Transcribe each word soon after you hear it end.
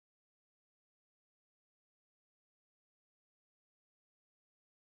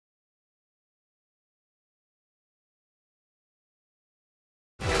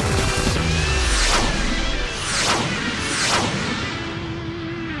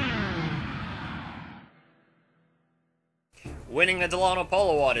Winning the Delano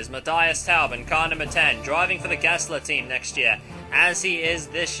Pole Award is Matthias Taub in car number 10, driving for the Gessler team next year, as he is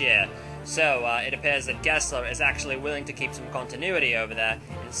this year. So, it appears that Gessler is actually willing to keep some continuity over there,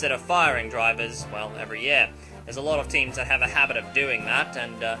 instead of firing drivers, well, every year. There's a lot of teams that have a habit of doing that,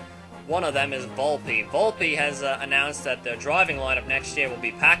 and one of them is Volpe. Volpe has announced that their driving lineup next year will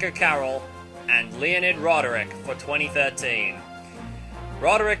be Packer Carroll and Leonid Roderick for 2013.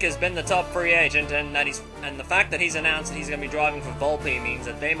 Roderick has been the top free agent, and the fact that he's announced that he's going to be driving for Volpe means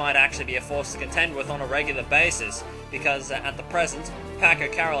that they might actually be a force to contend with on a regular basis, because at the present, Packer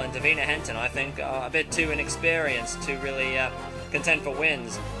Carroll and Davina Henton, I think, are a bit too inexperienced to really contend for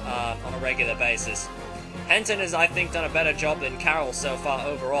wins on a regular basis. Henton has, I think, done a better job than Carroll so far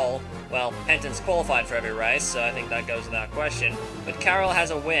overall. Well, Henton's qualified for every race, so I think that goes without question. But Carroll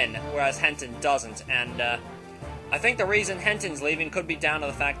has a win, whereas Henton doesn't, and I think the reason Henton's leaving could be down to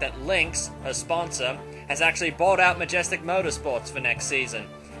the fact that Lynx, her sponsor, has actually bought out Majestic Motorsports for next season,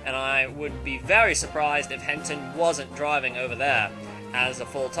 and I would be very surprised if Henton wasn't driving over there as a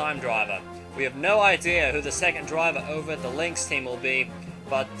full-time driver. We have no idea who the second driver over at the Lynx team will be,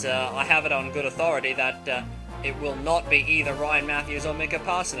 but I have it on good authority that it will not be either Ryan Matthews or Mika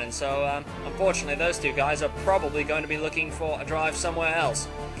Parsonen, so unfortunately those two guys are probably going to be looking for a drive somewhere else.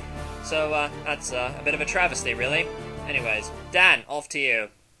 So that's a bit of a travesty, really. Anyways, Dan, off to you.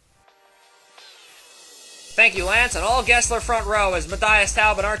 Thank you, Lance. And all Gessler front row as Matthias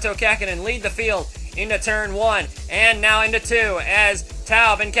Taub and Arto Käkkinen lead the field into turn 1 and now into 2 as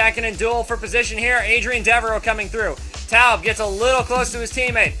Taub and Käkkinen duel for position here. Adrian Devereaux coming through. Taub gets a little close to his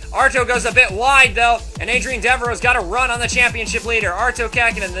teammate. Arto goes a bit wide, though, and Adrian Devereaux's got a run on the championship leader. Arto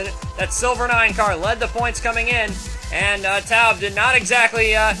Käkkinen, that Silver 9 car, led the points coming in. And Taub did not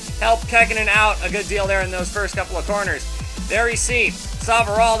exactly help Käkkinen out a good deal there in those first couple of corners. There you see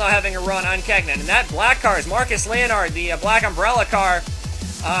Savaral now having a run on Käkkinen. And that black car is Marcus Leonard, the black umbrella car.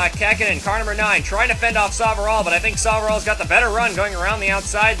 Käkkinen, car number 9, trying to fend off Savaral, but I think Savaral's got the better run going around the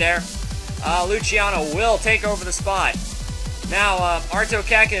outside there. Luciano will take over the spot. Now, Arto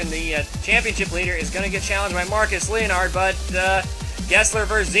Käkkinen, the championship leader, is going to get challenged by Marcus Leonard, but Gessler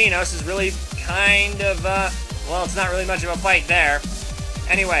versus Zenos is really kind of... well, it's not really much of a fight there.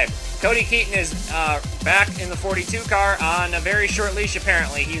 Anyway, Cody Keaton is back in the 42 car on a very short leash,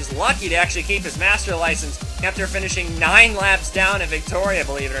 apparently. He's lucky to actually keep his master license after finishing 9 laps down at Victoria,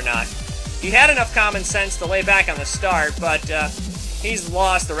 believe it or not. He had enough common sense to lay back on the start, but he's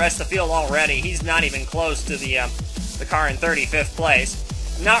lost the rest of the field already. He's not even close to the car in 35th place.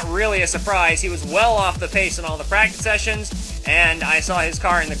 Not really a surprise. He was well off the pace in all the practice sessions, and I saw his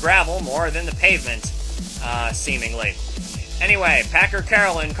car in the gravel more than the pavement. Seemingly. Anyway, Packer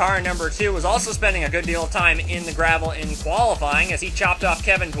Carroll in car number 2 was also spending a good deal of time in the gravel in qualifying as he chopped off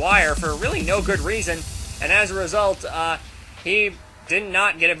Kevin Dwyer for really no good reason, and as a result, he did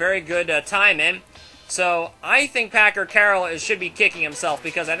not get a very good time in. So I think Packer Carroll should be kicking himself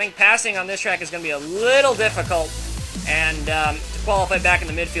because I think passing on this track is going to be a little difficult, and to qualify back in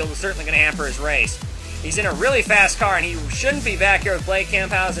the midfield is certainly going to hamper his race. He's in a really fast car, and he shouldn't be back here with Blake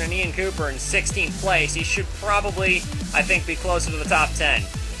Camphausen and Ian Cooper in 16th place. He should probably, I think, be closer to the top 10.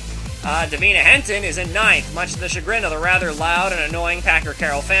 Davina Henton is in 9th, much to the chagrin of the rather loud and annoying Packer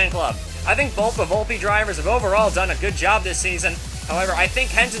Carroll fan club. I think both the Volpe drivers have overall done a good job this season. However, I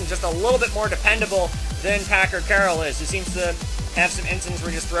think Henton's just a little bit more dependable than Packer Carroll is, who seems to have some instances where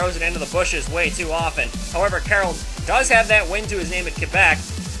he just throws it into the bushes way too often. However, Carroll does have that win to his name at Quebec,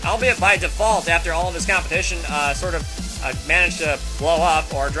 albeit by default after all of his competition sort of managed to blow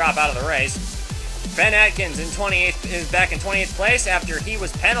up or drop out of the race. Ben Atkins is back in 20th place after he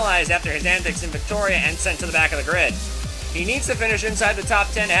was penalized after his antics in Victoria and sent to the back of the grid. He needs to finish inside the top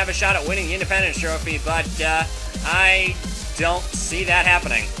 10 to have a shot at winning the Independence Trophy, but I don't see that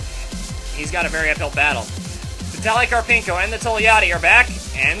happening. He's got a very uphill battle. Vitaly Karpinko and the Togliatti are back,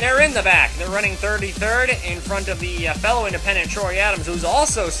 and they're in the back. They're running 33rd in front of the fellow independent Troy Adams, who's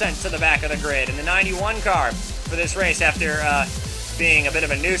also sent to the back of the grid in the 91 car for this race after being a bit of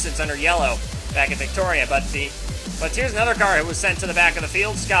a nuisance under yellow back at Victoria. But here's another car who was sent to the back of the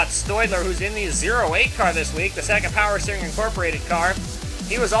field, Scott Stoidler, who's in the 08 car this week, the second Power Steering Incorporated car.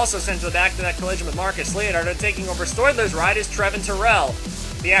 He was also sent to the back to that collision with Marcus Leonard. Taking over Stoidler's ride is Trevin Terrell,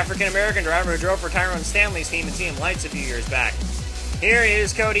 the African-American driver who drove for Tyrone Stanley's team in TM Lights a few years back. Here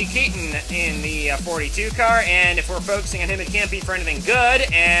is Cody Keaton in the 42 car, and if we're focusing on him, it can't be for anything good,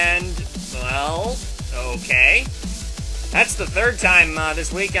 and, well, okay. That's the third time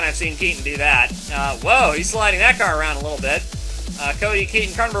this weekend I've seen Keaton do that. Whoa, he's sliding that car around a little bit. Cody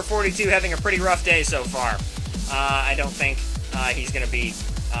Keaton, car number 42, having a pretty rough day so far. I don't think he's going to be,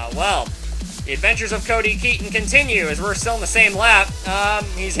 well, The adventures of Cody Keaton continue as we're still in the same lap.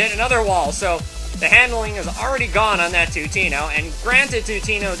 He's hit another wall, so the handling is already gone on that Tutino, and granted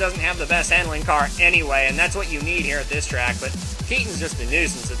Tutino doesn't have the best handling car anyway, and that's what you need here at this track, but Keaton's just a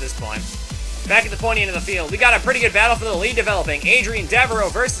nuisance at this point. Back at the pointy end of the field, we got a pretty good battle for the lead developing. Adrian Devereaux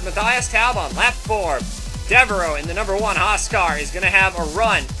versus Matthias Taub on lap 4. Devereaux in the number 1 Haas car is going to have a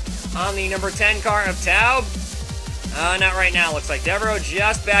run on the number 10 car of Taub. Not right now, looks like Devereaux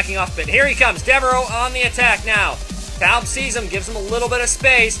just backing off a bit. Here he comes, Devereaux on the attack now. Taub sees him, gives him a little bit of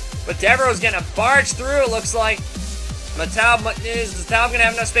space, but Devereaux's going to barge through, it looks like. But is Taub going to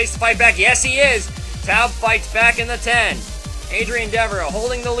have enough space to fight back? Yes, he is. Taub fights back in the 10. Adrian Devereaux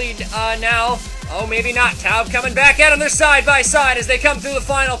holding the lead now. Oh, maybe not. Taub coming back at him. They're side by side as they come through the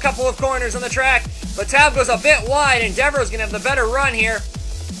final couple of corners on the track. But Taub goes a bit wide, and Devereaux's going to have the better run here.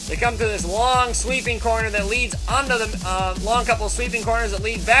 They come through this long sweeping corner that leads onto the long couple of sweeping corners that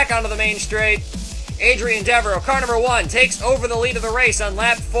lead back onto the main straight. Adrian Devereaux, car number 1, takes over the lead of the race on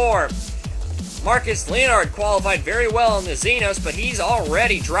lap 4. Marcus Leonard qualified very well in the Xenos, but he's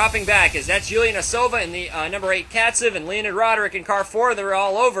already dropping back, as that's Julian Asova in the number 8 Katsev and Leonid Roderick in car 4. They're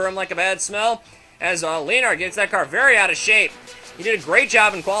all over him like a bad smell, as Leonard gets that car very out of shape. He did a great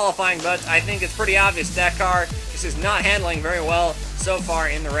job in qualifying, but I think it's pretty obvious that car just is not handling very well so far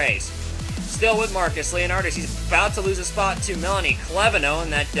in the race. Still with Marcus Leonard as he's about to lose a spot to Melanie Cleveno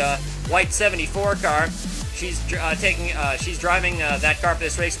in that white 74 car. She's driving that car for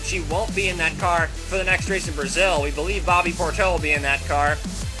this race, but she won't be in that car for the next race in Brazil. We believe Bobby Porto will be in that car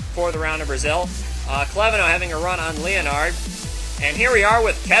for the round of Brazil. Cleveno having a run on Leonard. And here we are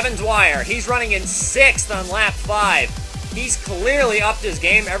with Kevin Dwyer. He's running in 6th on lap 5. He's clearly upped his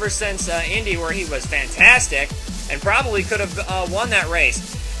game ever since Indy, where he was fantastic and probably could have won that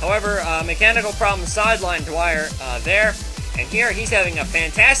race. However, mechanical problems sidelined Dwyer there. And here he's having a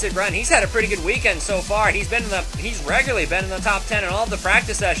fantastic run. He's had a pretty good weekend so far. He's regularly been in the top 10 in all of the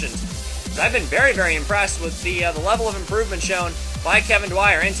practice sessions. So I've been very, very impressed with the level of improvement shown by Kevin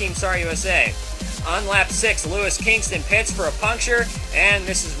Dwyer and Team Star USA. On lap 6, Lewis Kingston pits for a puncture, and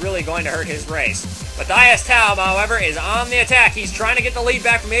this is really going to hurt his race. Matthias Taub, however, is on the attack. He's trying to get the lead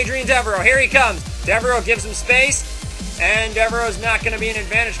back from Adrian Devereaux. Here he comes. Devereaux gives him space, and Devereaux's not going to be an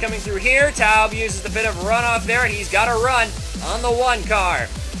advantage coming through here. Taub uses the bit of runoff there, and he's got a run on the 1 car.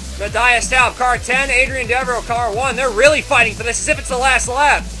 Matthias Taub, car 10, Adrian Devereaux, car 1. They're really fighting for this as if it's the last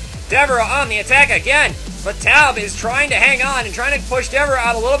lap. Devereaux on the attack again, but Taub is trying to hang on and trying to push Devereaux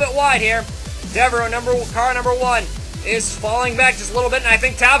out a little bit wide here. Devereaux, car number 1, is falling back just a little bit, and I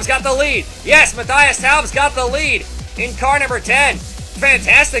think Taub's got the lead. Yes, Matthias Taub's got the lead in car number 10.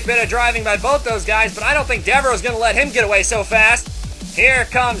 Fantastic bit of driving by both those guys, but I don't think Devereaux's going to let him get away so fast. Here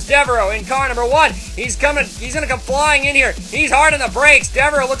comes Devereaux in car number 1. He's going to come flying in here. He's hard on the brakes.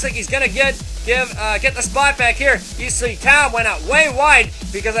 Devereaux looks like he's going to get the spot back here. You see Taub went out way wide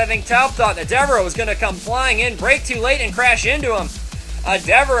because I think Taub thought that Devereaux was going to come flying in, brake too late, and crash into him.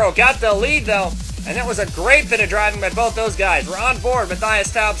 Devereaux got the lead, though, and that was a great bit of driving by both those guys. We're on board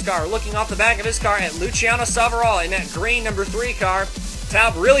Matthias Taub's car. We're looking off the back of his car at Luciano Savaral in that green number 3 car.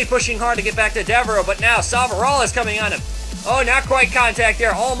 Taub really pushing hard to get back to Devereaux, but now Savaral is coming on him. Oh, not quite contact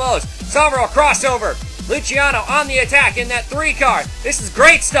there, almost. Savaral crossover. Luciano on the attack in that 3 car. This is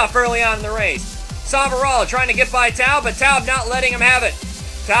great stuff early on in the race. Savaral trying to get by Taub, but Taub not letting him have it.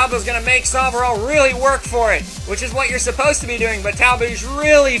 Taub is going to make Savaral really work for it, which is what you're supposed to be doing, but Taub is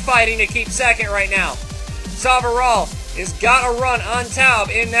really fighting to keep second right now. Savaral has got a run on Taub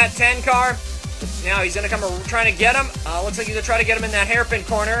in that 10 car. Now he's going to come trying to get him. Looks like he's going to try to get him in that hairpin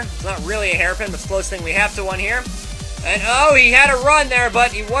corner. It's not really a hairpin, but it's the closest thing we have to one here. And oh, he had a run there,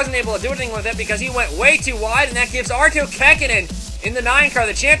 but he wasn't able to do anything with it because he went way too wide, and that gives Arto Kekkonen in the 9 car,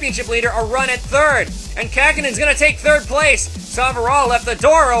 the championship leader, a run at 3rd. And Kekkonen's going to take 3rd place. Savaral left the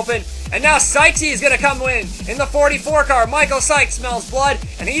door open, and now Sykesy is going to come in the 44 car. Michael Sykes smells blood,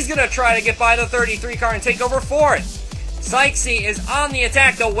 and he's going to try to get by the 33 car and take over 4th. Sykesy is on the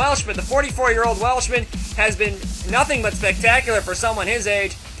attack. The Welshman, the 44-year-old Welshman, has been nothing but spectacular for someone his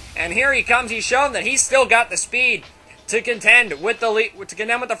age. And here he comes. He's shown that he's still got the speed to contend with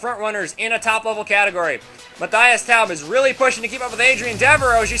the front runners in a top-level category. Matthias Taub is really pushing to keep up with Adrian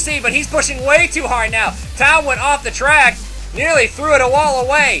Devereaux, as you see, but he's pushing way too hard now. Taub went off the track, nearly threw it a wall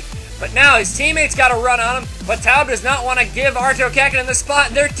away. But now his teammates got a run on him, but Taub does not want to give Arto Kekkonen the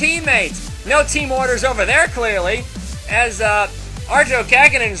spot. They're teammates. No team orders over there, clearly, as Arto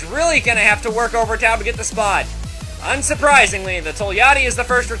Kekkonen is really going to have to work over Taub to get the spot. Unsurprisingly, the Togliatti is the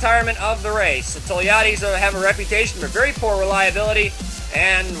first retirement of the race. The Togliattis have a reputation for very poor reliability,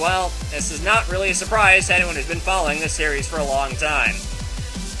 and, well, this is not really a surprise to anyone who's been following this series for a long time.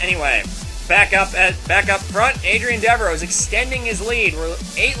 Anyway, back up front. Adrian Devereaux is extending his lead. We're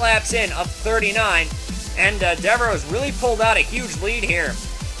 8 laps in, up 39, and Devereaux has really pulled out a huge lead here.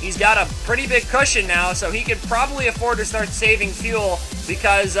 He's got a pretty big cushion now, so he could probably afford to start saving fuel,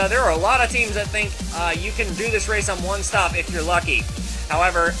 because there are a lot of teams that think you can do this race on one stop if you're lucky.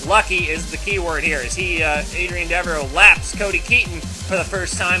 However, lucky is the key word here, as Adrian Devereaux laps Cody Keaton for the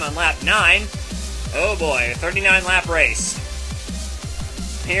first time on lap 9. Oh boy, a 39-lap race.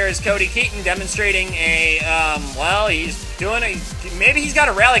 Here is Cody Keaton demonstrating well, maybe he's got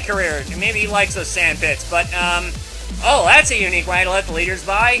a rally career. Maybe he likes those sand pits, but, oh, that's a unique way to let the leaders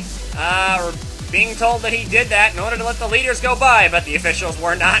by. We're being told that he did that in order to let the leaders go by, but the officials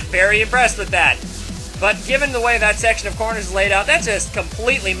were not very impressed with that. But given the way that section of corners is laid out, that's just a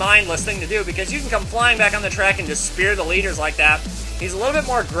completely mindless thing to do, because you can come flying back on the track and just spear the leaders like that. He's a little bit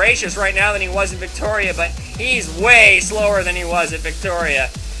more gracious right now than he was in Victoria, but he's way slower than he was at Victoria.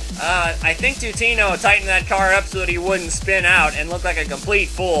 I think Tutino tightened that car up so that he wouldn't spin out and look like a complete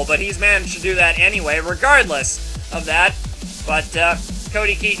fool, but he's managed to do that anyway, regardless of that. But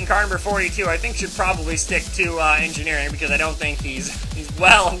Cody Keaton, car number 42, I think should probably stick to engineering, because I don't think he's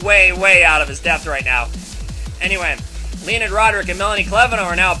well, way out of his depth right now. Anyway, Leonid Roderick and Melanie Cleveno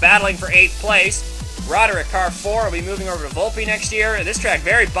are now battling for 8th place. Roderick, car 4, will be moving over to Volpe next year. This track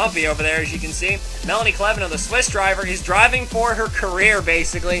very bumpy over there, as you can see. Melanie Cleveno, the Swiss driver, is driving for her career,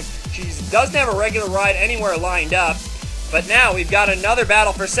 basically. She doesn't have a regular ride anywhere lined up. But now we've got another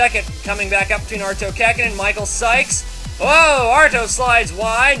battle for second coming back up between Arto Kekkonen and Michael Sykes. Whoa, Arto slides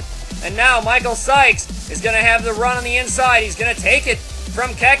wide. And now Michael Sykes is going to have the run on the inside. He's going to take it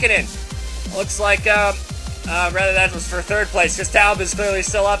from Kekkonen. Looks like, rather that was for 3rd place, because Taub is clearly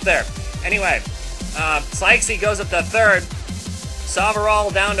still up there. Anyway, Sykes, he goes up to 3rd.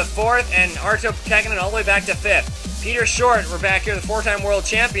 Savaral down to 4th, and Arto Kekkonen all the way back to 5th. Peter Short, we're back here, the 4-time world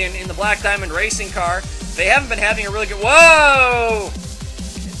champion in the Black Diamond Racing car. They haven't been having a really good... Whoa!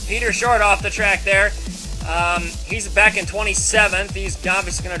 Peter Short off the track there. He's back in 27th. He's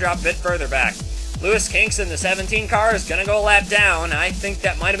obviously going to drop a bit further back. Lewis Kingston, the 17 car, is going to go a lap down. I think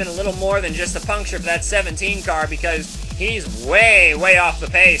that might have been a little more than just a puncture for that 17 car, because he's way off the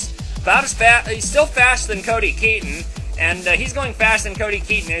pace. About as fast, he's still faster than Cody Keaton, and he's going faster than Cody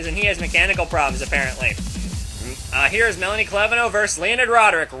Keaton is, and he has mechanical problems, apparently. Here is Melanie Cleveno versus Leonid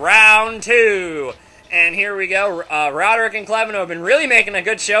Roderick, round 2. And here we go. Roderick and Cleveno have been really making a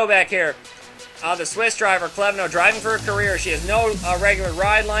good show back here. The Swiss driver, Cleveno, driving for her career. She has no regular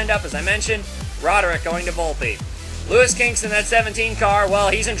ride lined up, as I mentioned. Roderick going to Volpe. Lewis Kingston, that 17 car, well,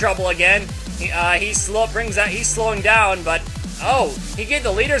 he's in trouble again. He's slowing down, but, oh, he gave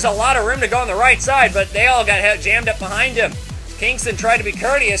the leaders a lot of room to go on the right side, but they all got jammed up behind him. Kingston tried to be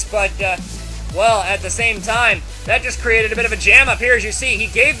courteous, but, well, at the same time, that just created a bit of a jam up here, as you see. He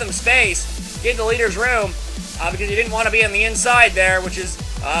gave them space, gave the leaders room, because he didn't want to be on the inside there, which is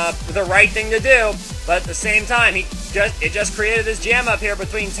the right thing to do. But at the same time, it just created this jam up here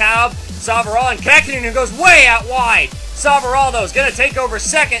between Taub, Savaral, and Kekkonen, who goes way out wide. Savaral, though, is going to take over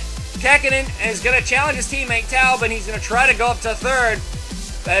 2nd. Kekkonen is going to challenge his teammate Taub, and he's going to try to go up to 3rd.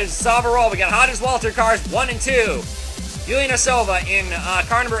 As Savaral, we got Hodges Walter cars 1 and 2. Yulia Nasova in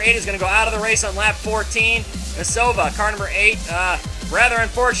car number 8 is going to go out of the race on lap 14. Nasova, car number 8, rather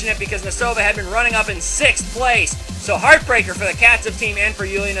unfortunate, because Nasova had been running up in 6th place. So heartbreaker for the Katzeb team and for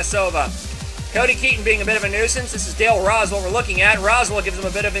Yulia Nasova. Cody Keaton being a bit of a nuisance. This is Dale Roswell we're looking at. Roswell gives him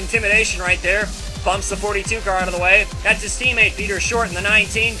a bit of intimidation right there. Bumps the 42 car out of the way. That's his teammate Peter Short in the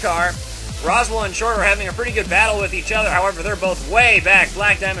 19 car. Roswell and Short are having a pretty good battle with each other. However, they're both way back.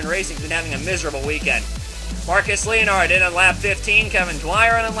 Black Diamond Racing's been having a miserable weekend. Marcus Leonard in on lap 15. Kevin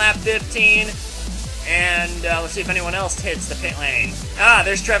Dwyer on lap 15. And let's see if anyone else hits the pit lane.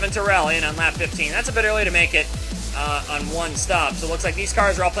 There's Trevin Terrell in on lap 15. That's a bit early to make it on one stop. So it looks like these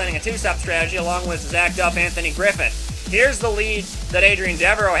cars are all planning a two-stop strategy, along with Zach Duff, Anthony Griffith. Here's the lead that Adrian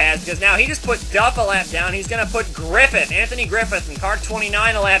Devereaux has, because now he just put Duff a lap down. He's going to put Griffith, Anthony Griffith, in car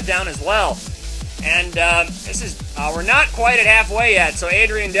 29 a lap down as well. And this is we're not quite at halfway yet, so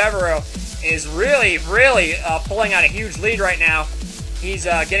Adrian Devereaux is really pulling out a huge lead right now. He's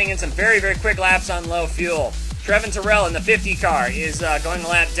getting in some very quick laps on low fuel. Trevin Terrell in the 50 car is going a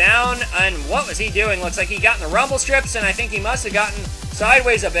lap down, and what was he doing? Looks like he got in the rumble strips, and I think he must have gotten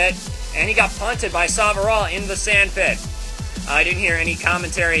sideways a bit, and he got punted by Savaral in the sand pit. I didn't hear any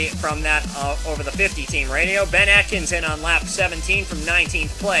commentary from that over the 50 team radio. Ben Atkins in on lap 17 from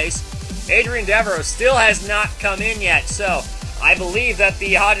 19th place. Adrian Devereaux still has not come in yet, so I believe that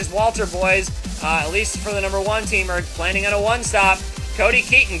the Hodges-Walter boys, at least for the number 1 team, are planning on a one-stop. Cody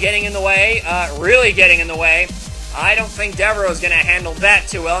Keaton getting in the way, really getting in the way. I don't think Devereaux's going to handle that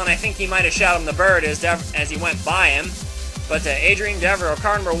too well, and I think he might have shot him the bird as he went by him. But Adrian Devereaux,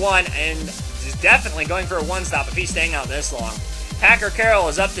 car number 1, and is definitely going for a one-stop if he's staying out this long. Packer Carroll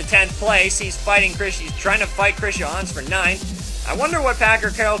is up to 10th place. He's trying to fight Chris Johans for 9th. I wonder what Packer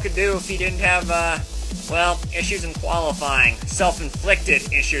Carroll could do if he didn't have, well, issues in qualifying.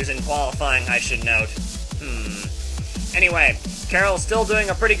 Self-inflicted issues in qualifying, I should note. Anyway, Carroll's still doing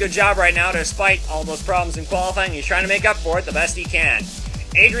a pretty good job right now despite all those problems in qualifying. He's trying to make up for it the best he can.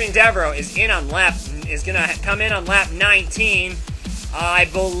 Adrian Devereaux is going to come in on lap 19. I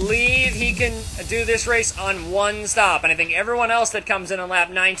believe he can do this race on one stop, and I think everyone else that comes in on lap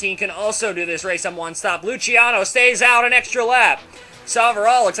 19 can also do this race on one stop. Luciano stays out an extra lap.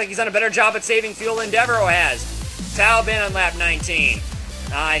 Salvarall looks like he's done a better job at saving fuel than Devereaux has. Taub in on lap 19.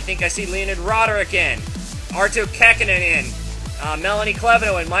 I think I see Leonid Roderick in. Arto Kekkonen in. Melanie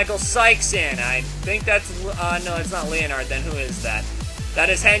Clevino and Michael Sykes in. I think that's... no, it's not Leonard then. Who is that? That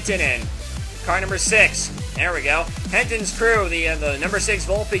is Henton in. Car number 6. There we go. Henton's crew, the number 6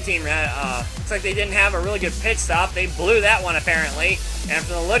 Volpe team, looks like they didn't have a really good pit stop. They blew that one, apparently. And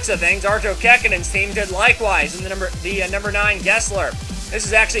from the looks of things, Arto Kekkonen's team did likewise in the number 9 Gessler. This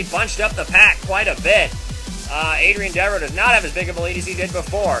has actually bunched up the pack quite a bit. Adrian Devereaux does not have as big of a lead as he did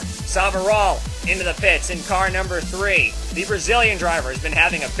before. Salvarall into the pits in car number 3. The Brazilian driver has been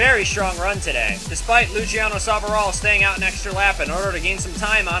having a very strong run today. Despite Luciano Salvarall staying out an extra lap in order to gain some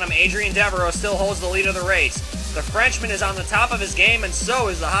time on him, Adrian Devereaux still holds the lead of the race. The Frenchman is on the top of his game, and so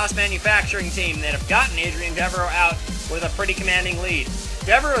is the Haas manufacturing team that have gotten Adrian Devereaux out with a pretty commanding lead.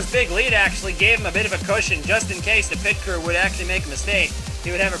 Devereaux's big lead actually gave him a bit of a cushion just in case the pit crew would actually make a mistake.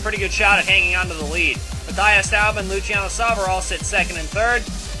 He would have a pretty good shot at hanging on to the lead. Matthias Taub and Luciano Salvarall sit 2nd and 3rd.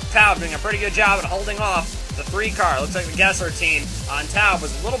 Taub doing a pretty good job at holding off the 3-car. Looks like the Gessler team on Taub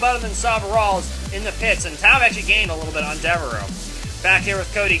was a little better than Salvarall's in the pits, and Taub actually gained a little bit on Devereaux. Back here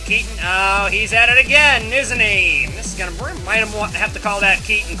with Cody Keaton. Oh, he's at it again, isn't he? This is might have to call that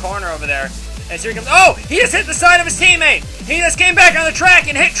Keaton corner over there. As here comes, oh, he just hit the side of his teammate. He just came back on the track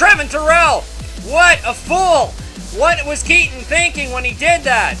and hit Trevin Terrell. What a fool. What was Keaton thinking when he did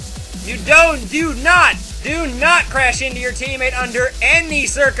that? You do not crash into your teammate under any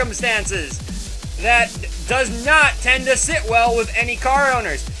circumstances. That does not tend to sit well with any car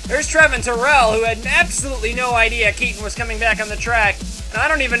owners. There's Trevin Terrell, who had absolutely no idea Keaton was coming back on the track. And I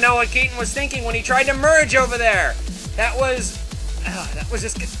don't even know what Keaton was thinking when he tried to merge over there. That was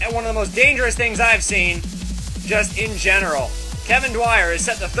just one of the most dangerous things I've seen, just in general. Kevin Dwyer has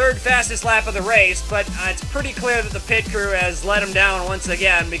set the 3rd fastest lap of the race, but it's pretty clear that the pit crew has let him down once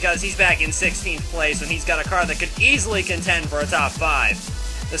again because he's back in 16th place when he's got a car that could easily contend for a top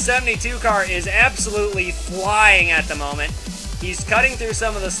 5. The 72 car is absolutely flying at the moment. He's cutting through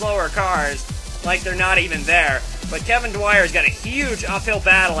some of the slower cars like they're not even there, but Kevin Dwyer's got a huge uphill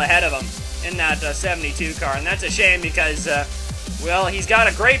battle ahead of him in that 72 car, and that's a shame because well, he's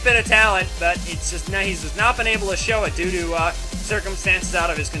got a great bit of talent, but he's just not been able to show it due to circumstances out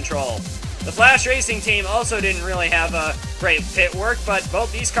of his control. The Flash Racing team also didn't really have great pit work, but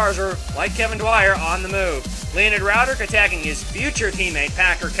both these cars are, like Kevin Dwyer, on the move. Leonid Roderick attacking his future teammate,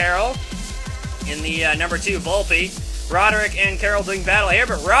 Packer Carroll, in the number 2 Volpe. Roderick and Carroll doing battle here,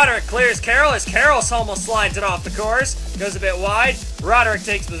 but Roderick clears Carroll as Carroll almost slides it off the course. Goes a bit wide. Roderick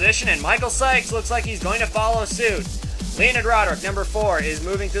takes position, and Michael Sykes looks like he's going to follow suit. Leonid Roderick, number 4, is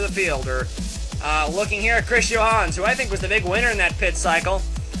moving through the field. Looking here at Chris Johans, who I think was the big winner in that pit cycle.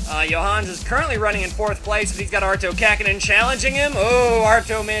 Johans is currently running in 4th place, but he's got Arto Kekkonen challenging him. Oh,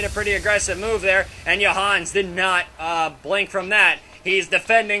 Arto made a pretty aggressive move there, and Johans did not blink from that. He's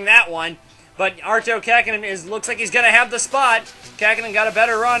defending that one, but Arto Kekkonen looks like he's going to have the spot. Kekkonen got a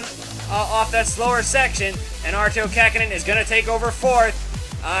better run off that slower section, and Arto Kekkonen is going to take over 4th.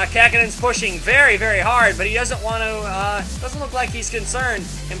 Kekkonen's pushing very, very hard, but he doesn't want to, doesn't look like he's concerned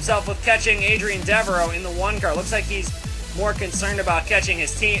himself with catching Adrian Devereaux in the 1 car. Looks like he's more concerned about catching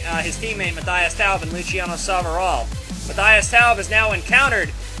his teammate Matthias Taub and Luciano Salvarall. Matthias Taub has now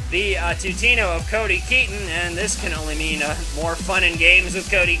encountered the Tutino of Cody Keaton, and this can only mean more fun and games with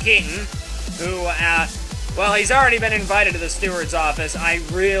Cody Keaton, who, well, he's already been invited to the steward's office. I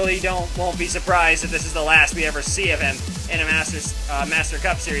really won't be surprised if this is the last we ever see of him in a Master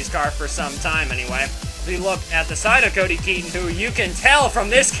Cup Series car for some time anyway. If we look at the side of Cody Keaton, who you can tell from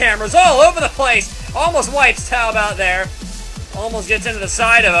this camera is all over the place, almost wipes Taub out there, almost gets into the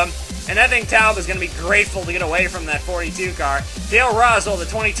side of him, and I think Taub is going to be grateful to get away from that 42 car. Dale Roswell, the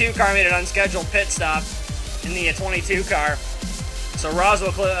 22 car, made an unscheduled pit stop in the 22 car. So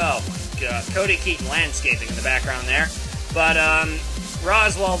Roswell, oh my God, Cody Keaton landscaping in the background there. But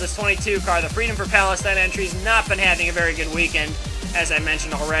Roswell, this 22 car, the Freedom for Palestine entry, has not been having a very good weekend, as I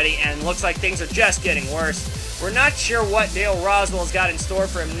mentioned already, and looks like things are just getting worse. We're not sure what Dale Roswell's got in store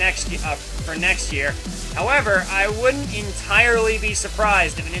for him next year. However, I wouldn't entirely be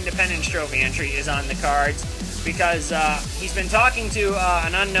surprised if an Independence Trophy entry is on the cards, because he's been talking to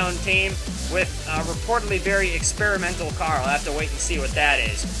an unknown team with a reportedly very experimental car. I'll have to wait and see what that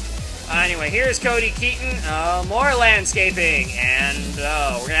is. Anyway, here's Cody Keaton. More landscaping, and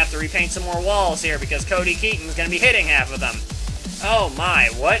we're going to have to repaint some more walls here because Cody Keaton's going to be hitting half of them. Oh my,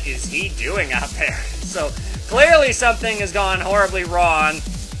 what is he doing out there? So, clearly something has gone horribly wrong,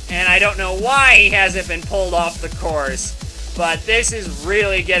 and I don't know why he hasn't been pulled off the course. But this is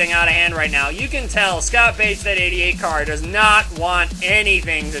really getting out of hand right now. You can tell Scott Bates, that 88 car, does not want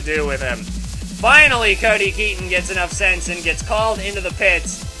anything to do with him. Finally, Cody Keaton gets enough sense and gets called into the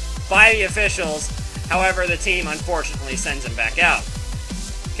pits by the officials. However, the team unfortunately sends him back out.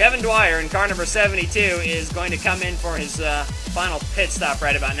 Kevin Dwyer in car number 72 is going to come in for his final pit stop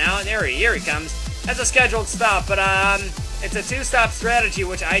right about now. Here he comes. That's a scheduled stop, but it's a two-stop strategy,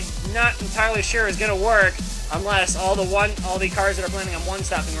 which I'm not entirely sure is going to work unless all the cars that are planning on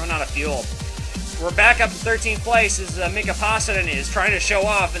one-stopping run out of fuel. We're back up to 13th place as Mika Pasanen is trying to show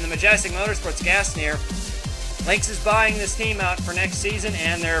off in the Majestic Motorsports gas near. Lynx is buying this team out for next season,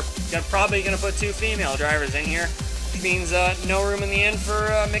 and they're probably going to put 2 female drivers in here, which means no room in the end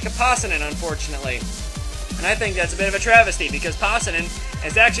for Mika Pasanen, unfortunately. And I think that's a bit of a travesty, because Pasanen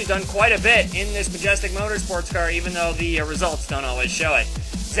has actually done quite a bit in this Majestic Motorsports car, even though the results don't always show it.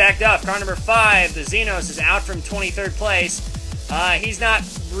 Zach Duff, car number 5, the Xenos, is out from 23rd place. He's not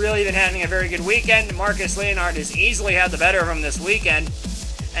really been having a very good weekend. Marcus Leonard has easily had the better of him this weekend.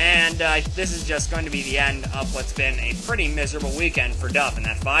 And this is just going to be the end of what's been a pretty miserable weekend for Duff and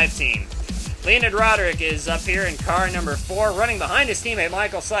that 5 team. Leonid Roderick is up here in car number 4, running behind his teammate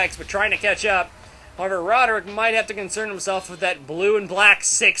Michael Sykes, but trying to catch up. However, Roderick might have to concern himself with that blue and black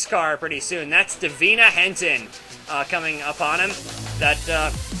 6 car pretty soon. That's Davina Henton coming up on him.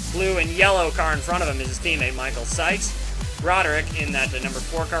 That blue and yellow car in front of him is his teammate Michael Sykes. Roderick in that number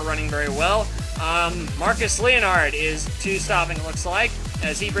 4 car running very well. Marcus Leonard is 2-stopping, it looks like,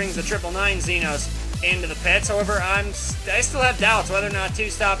 as he brings the 999 Xenos into the pits. However, I still have doubts whether or not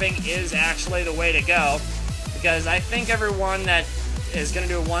 2-stopping is actually the way to go, because I think everyone that is going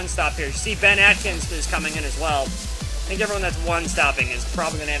to do a 1-stop here. You see Ben Atkins is coming in as well. I think everyone that's 1-stopping is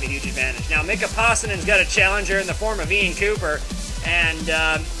probably going to have a huge advantage. Now, Mika Pasanen's got a challenger in the form of Ian Cooper,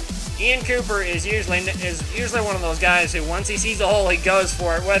 and Ian Cooper is usually one of those guys who, once he sees a hole, he goes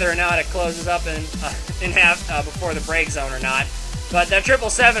for it, whether or not it closes up in half before the brake zone or not. But that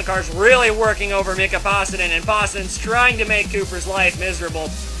 777 car is really working over Mika Pasanen, and Pasanen's trying to make Cooper's life miserable.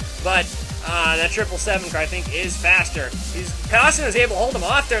 But that 777 car, I think, is faster. Pasanen is able to hold him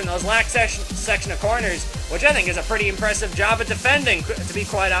off there in those last section of corners, which I think is a pretty impressive job at defending, to be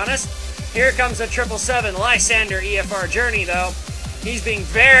quite honest. Here comes the 777 Lysander EFR Journey, though. He's being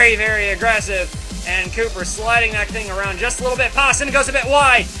very, very aggressive, and Cooper sliding that thing around just a little bit. Pasanen goes a bit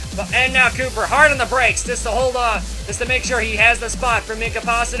wide, and now Cooper hard on the brakes just to hold on, just to make sure he has the spot for Mika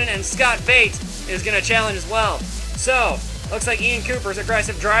Pasanen, and Scott Bates is going to challenge as well. So, looks like Ian Cooper's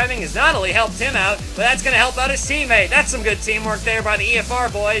aggressive driving has not only helped him out, but that's going to help out his teammate. That's some good teamwork there by the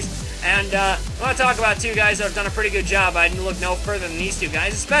EFR boys. And I want to talk about 2 guys that have done a pretty good job. I didn't look no further than these 2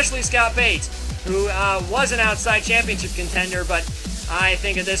 guys, especially Scott Bates, who was an outside championship contender, but I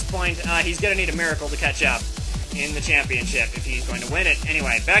think at this point he's going to need a miracle to catch up in the championship if he's going to win it.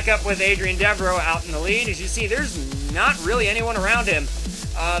 Anyway, back up with Adrian Devereaux out in the lead. As you see, there's not really anyone around him.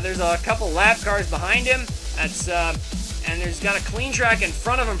 There's a couple lap cars behind him. And there's got a clean track in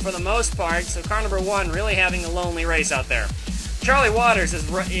front of him for the most part, so car number 1 really having a lonely race out there. Charlie Waters is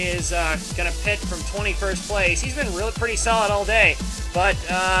going to pit from 21st place. He's been really pretty solid all day, but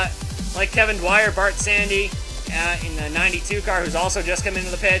like Kevin Dwyer, Bart Sandy in the 92 car, who's also just come into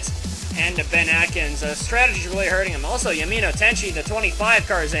the pits, and Ben Atkins, strategy's really hurting him. Also, Yamino Tenchi, the 25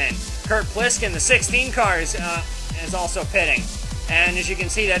 car is in. Kurt Pliskin, the 16 car is also pitting. And as you can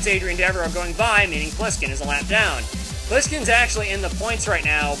see, that's Adrian Devereaux going by, meaning Pliskin is a lap down. Pliskin's actually in the points right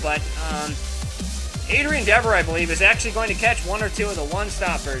now, but Adrian Devereaux, I believe, is actually going to catch 1 or 2 of the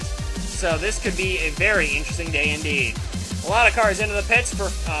 1-stoppers. So this could be a very interesting day indeed. A lot of cars into the pits for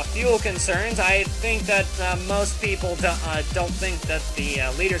fuel concerns. I think that most people don't think that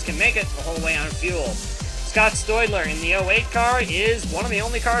the leaders can make it the whole way on fuel. Scott Stoidler in the 08 car is one of the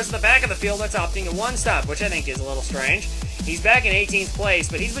only cars in the back of the field that's opting to 1-stop, which I think is a little strange. He's back in 18th place,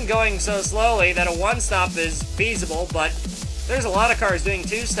 but he's been going so slowly that a 1-stop is feasible, but there's a lot of cars doing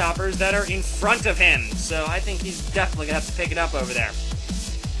 2-stoppers that are in front of him, so I think he's definitely going to have to pick it up over there.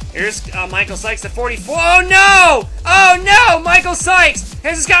 Here's Michael Sykes at 44. Oh no! Oh no! Michael Sykes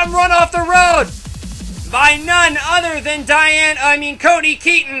has just gotten run off the road by none other than Cody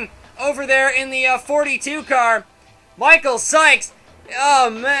Keaton over there in the 42 car. Michael Sykes, oh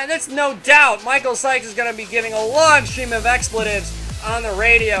man, that's no doubt. Michael Sykes is going to be giving a long stream of expletives on the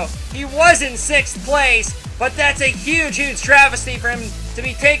radio. He was in 6th place, but that's a huge, huge travesty for him to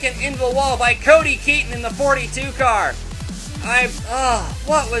be taken into the wall by Cody Keaton in the 42 car.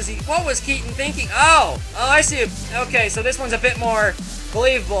 What was Keaton thinking? Oh, I see. Okay, so this one's a bit more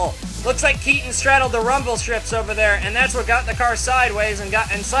believable. Looks like Keaton straddled the rumble strips over there, and that's what got the car sideways, and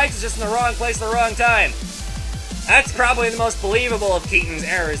Sykes is just in the wrong place at the wrong time. That's probably the most believable of Keaton's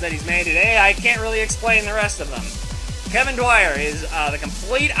errors that he's made today. I can't really explain the rest of them. Kevin Dwyer is the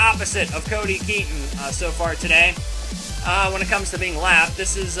complete opposite of Cody Keaton so far today. When it comes to being lapped,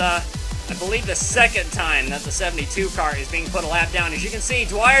 this is, I believe, the 2nd time that the 72 car is being put a lap down. As you can see,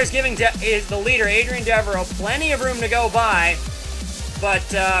 Dwyer's giving the leader, Adrian Devereaux, plenty of room to go by, but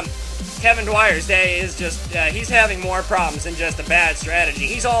Kevin Dwyer's day is just, he's having more problems than just a bad strategy.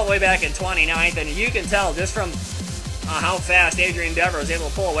 He's all the way back in 29th, and you can tell just from how fast Adrian Devereaux is able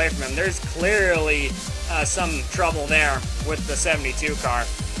to pull away from him. There's clearly some trouble there with the 72 car.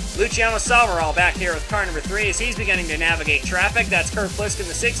 Luciano Salvarall back here with car number 3 as he's beginning to navigate traffic. That's Kurt Plisk in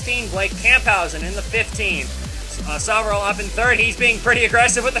the 16, Blake Camphausen in the 15. Salvarall up in 3rd. He's being pretty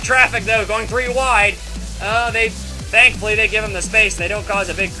aggressive with the traffic, though, going 3 wide. Thankfully, they give him the space. They don't cause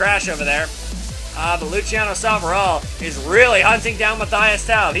a big crash over there. But Luciano Salvarall is really hunting down Matthias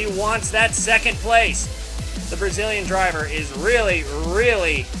Taub. He wants that 2nd place. The Brazilian driver is really,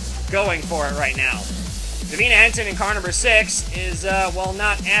 really going for it right now. Davina Henson in car number 6 is,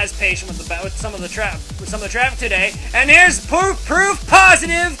 not as patient with some of the traffic today. And here's proof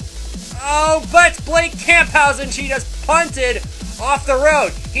positive. Oh, but Blake Camphausen, she just punted off the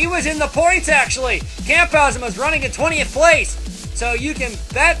road. He was in the points, actually. Camphausen was running in 20th place. So you can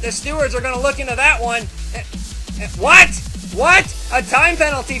bet the stewards are going to look into that one. What? A time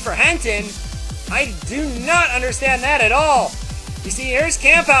penalty for Henton? I do not understand that at all. You see, here's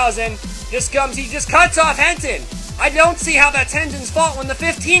Camphausen. He just cuts off Henton. I don't see how that's Henton's fault when the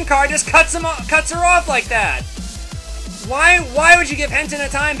 15 car just cuts her off like that. Why would you give Henton a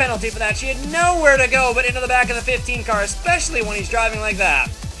time penalty for that? She had nowhere to go but into the back of the 15 car, especially when he's driving like that.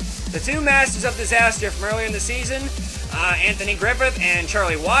 The 2 masters of disaster from earlier in the season, Anthony Griffith and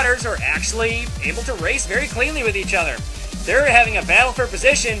Charlie Waters, are actually able to race very cleanly with each other. They're having a battle for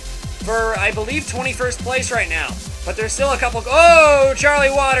position for, I believe, 21st place right now. But there's still a couple... Oh,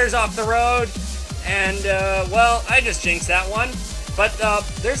 Charlie Waters off the road. And, I just jinxed that one. But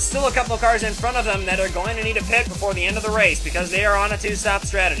there's still a couple of cars in front of them that are going to need a pit before the end of the race because they are on a 2-stop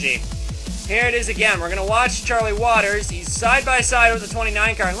strategy. Here it is again. We're going to watch Charlie Waters. He's side by side with the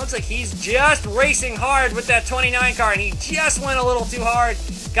 29 car. And it looks like he's just racing hard with that 29 car. And he just went a little too hard,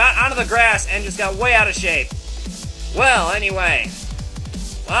 got onto the grass, and just got way out of shape. Well, anyway.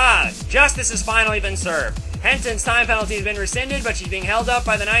 Justice has finally been served. Henton's time penalty has been rescinded, but she's being held up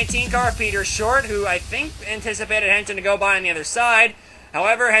by the 19 car, Peter Short, who I think anticipated Henton to go by on the other side.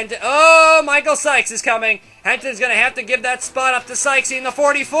 However, Michael Sykes is coming. Henton's going to have to give that spot up to Sykesy in the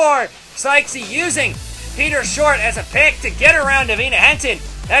 44. Sykesy using Peter Short as a pick to get around Davina Henton.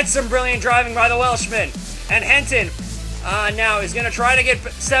 That's some brilliant driving by the Welshman. And Henton now is going to try to get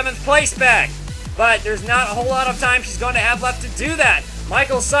 7th place back. But there's not a whole lot of time she's going to have left to do that.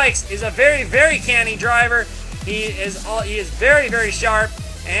 Michael Sykes is a very, very canny driver. He is very, very sharp,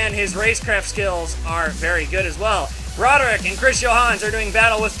 and his racecraft skills are very good as well. Roderick and Chris Johans are doing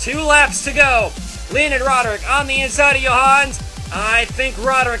battle with 2 laps to go. Leonid Roderick on the inside of Johans. I think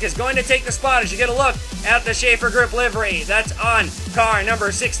Roderick is going to take the spot as you get a look at the Schaefer Group livery. That's on car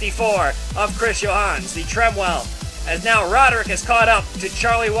number 64 of Chris Johans, the Tremwell. As now Roderick has caught up to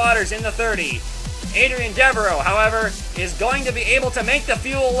Charlie Waters in the 30. Adrian Devereaux, however, is going to be able to make the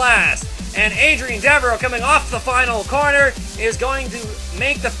fuel last. And Adrian Devereaux, coming off the final corner, is going to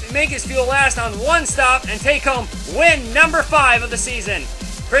make his fuel last on 1 stop and take home win number 5 of the season.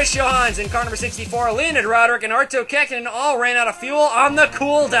 Chris Johans in car number 64, Leonid Roderick, and Arto Kekkonen all ran out of fuel on the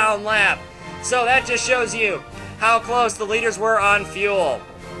cool-down lap. So that just shows you how close the leaders were on fuel.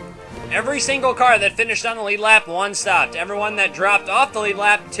 Every single car that finished on the lead lap 1 stopped. Everyone that dropped off the lead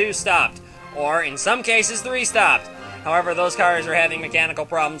lap 2 stopped. Or, in some cases, 3 stopped. However, those cars are having mechanical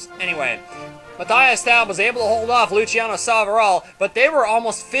problems anyway. Matthias Taub was able to hold off Luciano Salvarall, but they were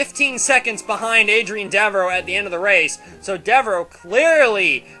almost 15 seconds behind Adrian Devereaux at the end of the race. So Devereaux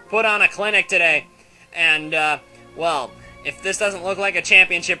clearly put on a clinic today. And, if this doesn't look like a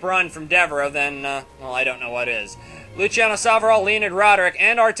championship run from Devereaux, then, I don't know what is. Luciano Savarol, Leonid Roderick,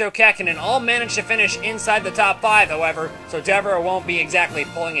 and Arto Kekkonen all managed to finish inside the top 5, however, so Devereaux won't be exactly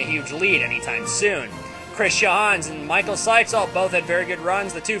pulling a huge lead anytime soon. Chris Johans and Michael Seitzelt both had very good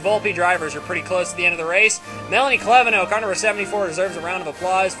runs. The two Volpe drivers are pretty close to the end of the race. Melanie Cleveno, car number 74, deserves a round of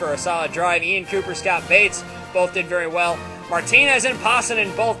applause for a solid drive. Ian Cooper, Scott Bates both did very well. Martinez and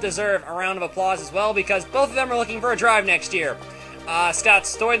Possanen both deserve a round of applause as well because both of them are looking for a drive next year. Scott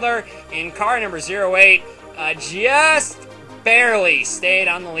Stoidler in car number 08 just barely stayed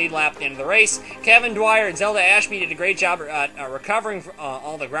on the lead lap at the end of the race. Kevin Dwyer and Zelda Ashby did a great job recovering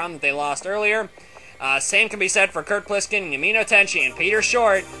all the ground that they lost earlier. Same can be said for Kurt Pliskin, Yamino Tenchi, and Peter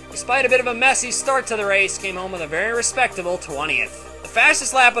Short. Despite a bit of a messy start to the race, came home with a very respectable 20th. The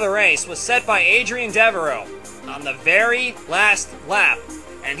fastest lap of the race was set by Adrien Devereaux on the very last lap,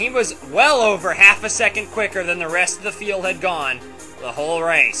 and he was well over half a second quicker than the rest of the field had gone the whole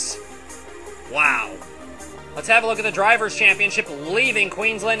race. Wow. Let's have a look at the Drivers' Championship leaving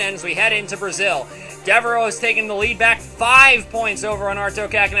Queensland as we head into Brazil. Devereaux has taken the lead back 5 points over on Arto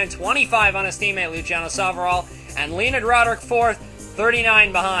Kekkonen, 25 on his teammate Luciano Savarol, and Leonid Roderick 4th,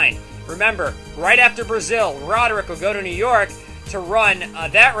 39 behind. Remember, right after Brazil, Roderick will go to New York to run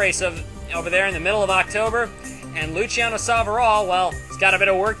that race over there in the middle of October, and Luciano Savarol, well, he's got a bit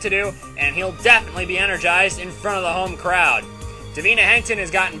of work to do, and he'll definitely be energized in front of the home crowd. Davina Hankton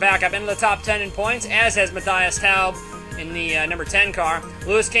has gotten back up into the top 10 in points, as has Matthias Taub in the number 10 car.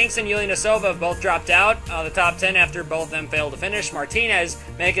 Lewis Kingston, Yelena Sova have both dropped out of the top 10 after both of them failed to finish. Martinez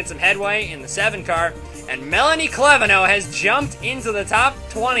making some headway in the 7 car. And Melanie Cleveno has jumped into the top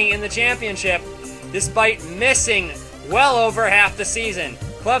 20 in the championship despite missing well over half the season.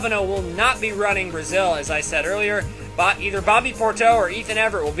 Cleveno will not be running Brazil, as I said earlier, but either Bobby Porto or Ethan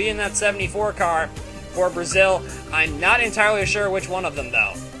Everett will be in that 74 car for Brazil. I'm not entirely sure which one of them,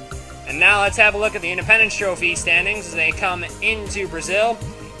 though. And now let's have a look at the Independence Trophy standings as they come into Brazil.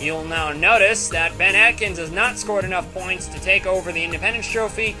 You'll now notice that Ben Atkins has not scored enough points to take over the Independence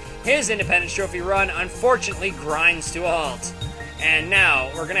Trophy. His Independence Trophy run, unfortunately, grinds to a halt. And now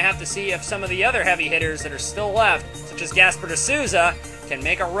we're going to have to see if some of the other heavy hitters that are still left, such as Gaspar de Souza, can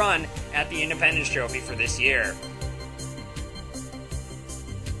make a run at the Independence Trophy for this year.